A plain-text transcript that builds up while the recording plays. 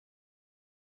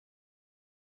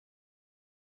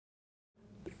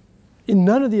In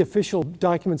none of the official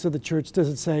documents of the church does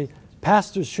it say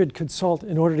pastors should consult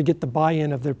in order to get the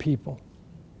buy-in of their people.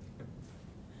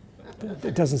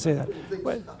 It doesn't say that.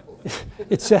 But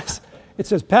it says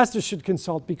pastors should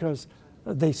consult because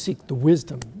they seek the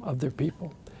wisdom of their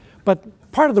people. But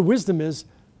part of the wisdom is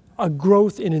a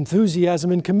growth in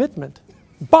enthusiasm and commitment.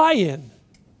 Buy-in.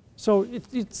 So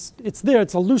it's there.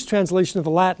 It's a loose translation of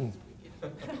the Latin.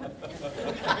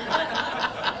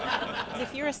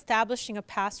 If you're establishing a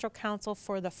pastoral council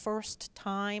for the first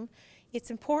time, it's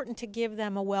important to give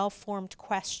them a well-formed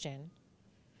question.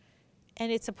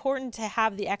 And it's important to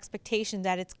have the expectation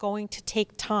that it's going to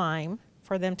take time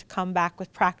for them to come back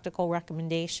with practical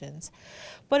recommendations.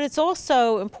 But it's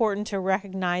also important to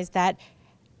recognize that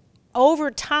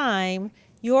over time,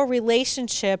 your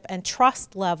relationship and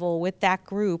trust level with that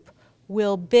group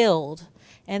will build.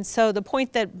 And so the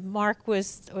point that Mark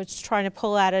was trying to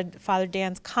pull out of Father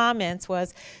Dan's comments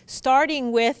was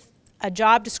starting with a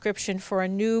job description for a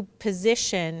new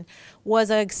position was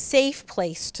a safe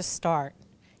place to start.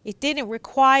 It didn't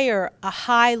require a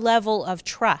high level of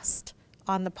trust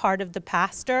on the part of the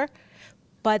pastor,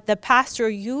 but the pastor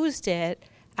used it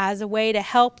as a way to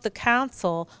help the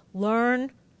council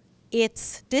learn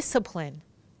its discipline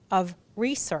of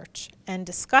research and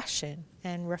discussion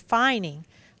and refining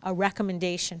a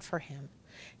recommendation for him.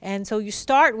 And so you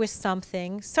start with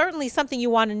something, certainly something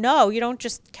you want to know. You don't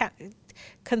just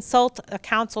consult a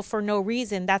council for no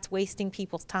reason. That's wasting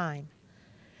people's time.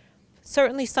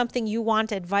 Certainly something you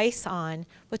want advice on,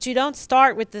 but you don't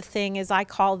start with the thing, as I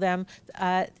call them,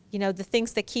 you know, the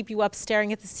things that keep you up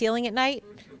staring at the ceiling at night.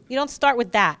 You don't start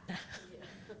with that.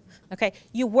 Okay,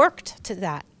 you worked to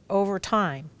that over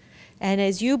time. And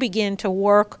as you begin to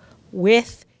work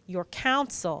with your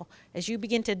council, as you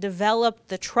begin to develop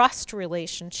the trust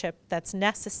relationship that's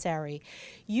necessary,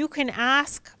 you can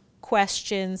ask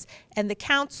questions and the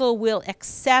council will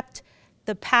accept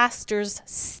the pastor's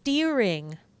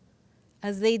steering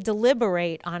as they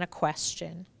deliberate on a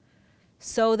question,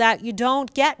 so that you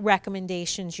don't get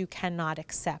recommendations you cannot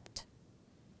accept.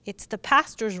 It's the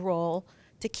pastor's role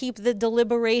to keep the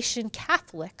deliberation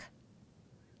Catholic,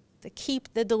 to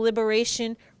keep the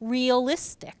deliberation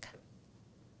realistic,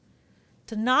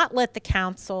 to not let the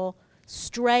council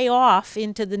stray off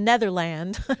into the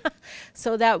Netherland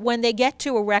so that when they get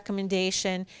to a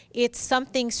recommendation, it's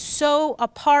something so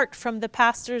apart from the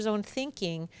pastor's own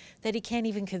thinking that he can't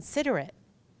even consider it.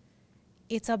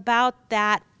 It's about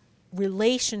that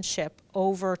relationship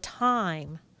over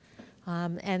time.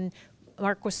 And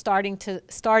Mark was starting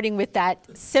with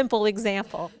that simple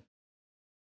example.